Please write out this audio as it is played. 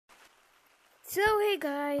So hey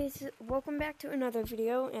guys, welcome back to another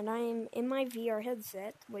video, and I am in my VR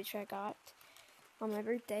headset, which I got on my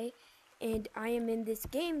birthday, and I am in this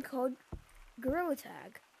game called Gorilla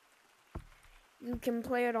Tag. You can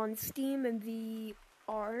play it on Steam and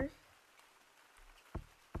VR.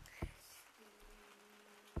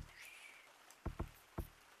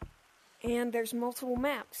 And there's multiple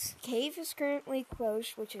maps. Cave is currently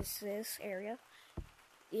closed, which is this area.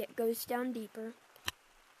 It goes down deeper.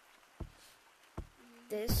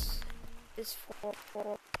 This is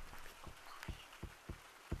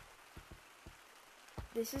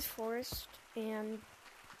this is forest, and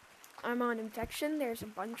I'm on infection. There's a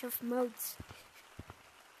bunch of modes,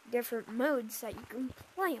 different modes that you can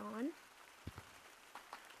play on.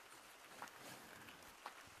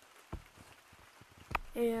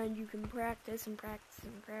 And you can practice and practice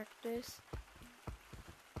and practice.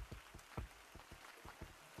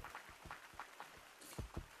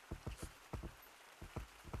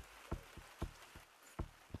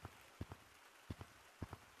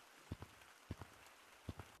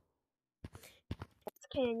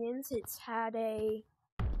 Canyons, it's had a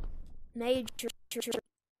major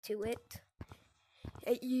to it.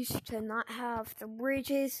 It used to not have the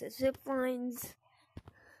bridges, the zip lines,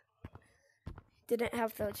 didn't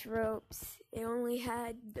have those ropes. It only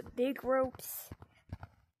had the big ropes.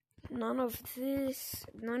 None of this,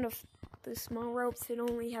 none of the small ropes. It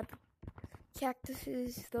only had the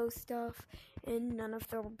cactuses, those stuff, and none of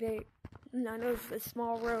the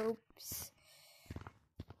small ropes.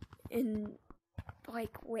 And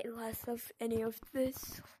like way less of any of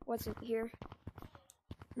this wasn't here.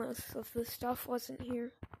 Most of the stuff wasn't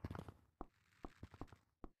here.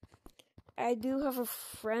 I do have a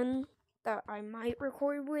friend that I might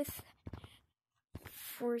record with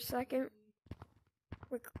for a second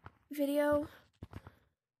video,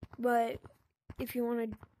 but if you want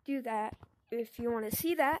to do that, if you want to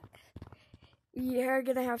see that, you're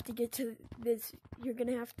gonna have to get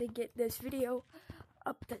this video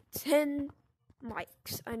up to 10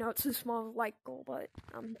 likes. I know it's a small like goal, but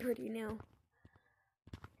I'm pretty new.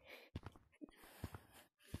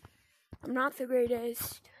 I'm not the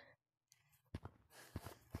greatest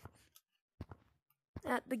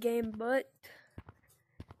at the game, but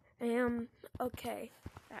I am okay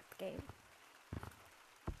at the game.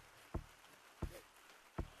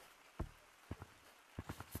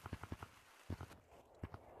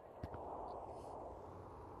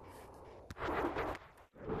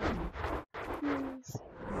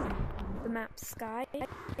 The map Sky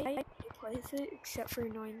plays it, except for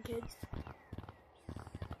annoying kids.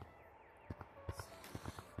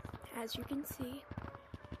 As you can see,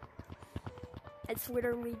 it's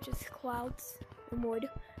literally just clouds and wood.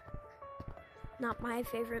 Not my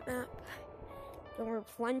favorite map. And we're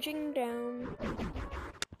plunging down.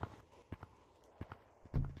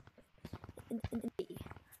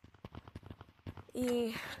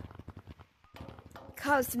 A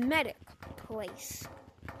cosmetic place.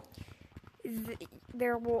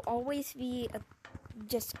 There will always be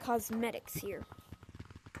just cosmetics here.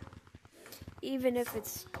 Even if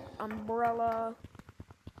it's umbrella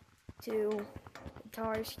to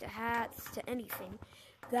guitars to hats to anything.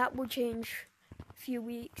 That will change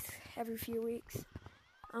every few weeks.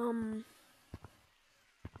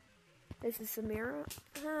 This is Samira.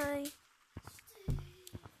 Hi.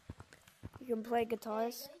 You can play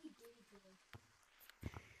guitars.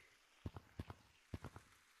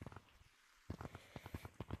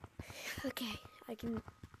 Okay, I can.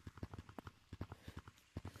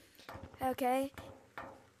 Okay.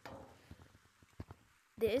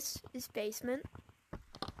 This is basement.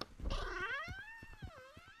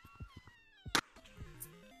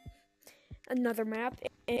 Another map.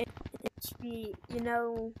 And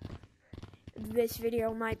this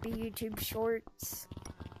video might be YouTube Shorts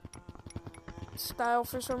style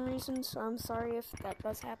for some reason, so I'm sorry if that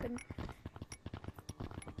does happen.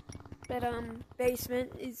 But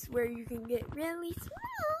basement is where you can get really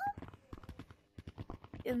small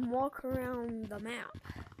and walk around the map.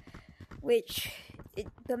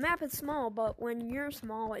 The map is small, but when you're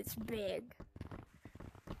small, it's big.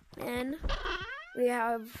 And we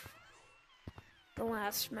have the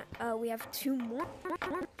last map. We have two more.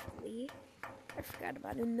 Actually, I forgot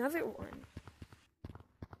about another one.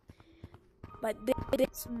 But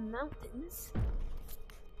there's mountains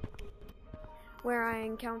where I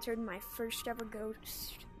encountered my first ever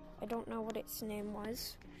ghost. I don't know what its name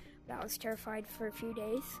was, but I was terrified for a few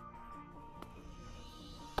days.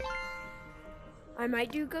 I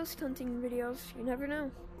might do ghost hunting videos, you never know.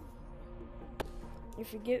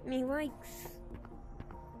 If you get me likes,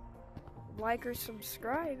 like or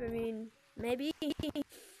subscribe, I mean, maybe.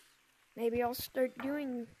 Maybe I'll start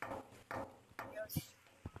doing videos.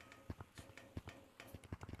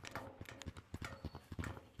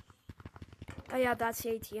 Oh yeah, that's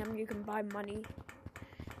the ATM. You can buy money.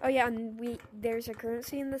 Oh yeah, and there's a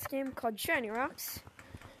currency in this game called Shiny Rocks.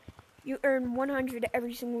 You earn 100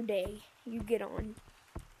 every single day you get on.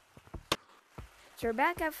 So we're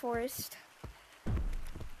back at Forest.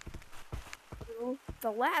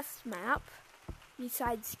 The last map,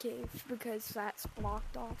 besides Cave, because that's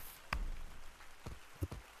blocked off.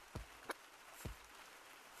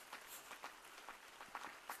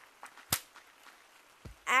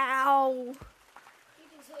 Ow!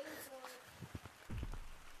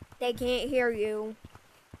 They can't hear you.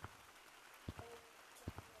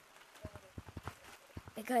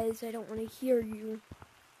 Because I don't want to hear you.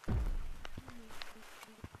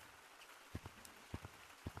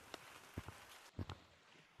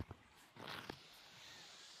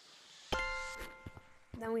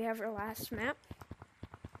 Then we have our last map,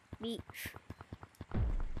 beach.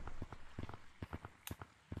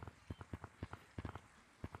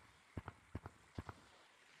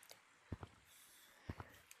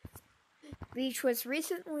 Beach was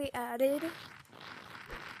recently added.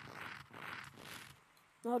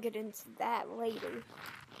 I'll get into that later.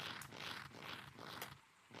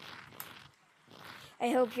 I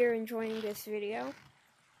hope you're enjoying this video.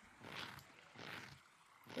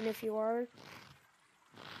 And if you are,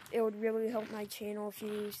 it would really help my channel if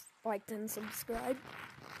you liked and subscribed.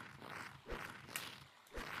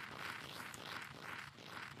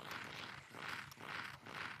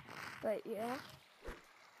 But yeah.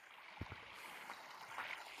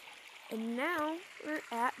 And now we're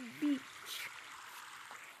at beach.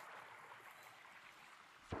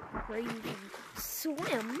 Where you can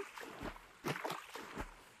swim.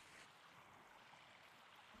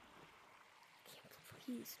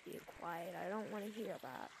 Please be quiet. I don't want to hear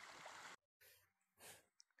that.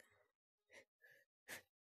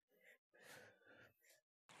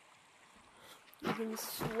 You can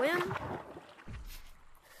swim.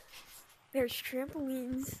 There's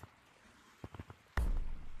trampolines.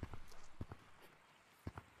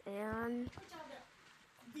 And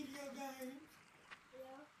video game. Yeah.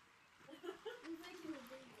 I'm making a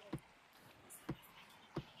video.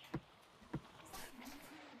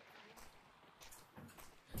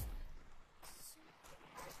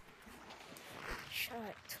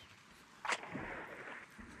 shut.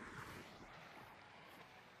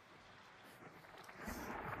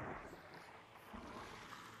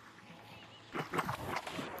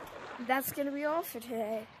 That's gonna be all for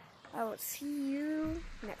today. I will see you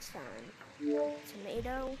next time.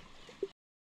 Tomato.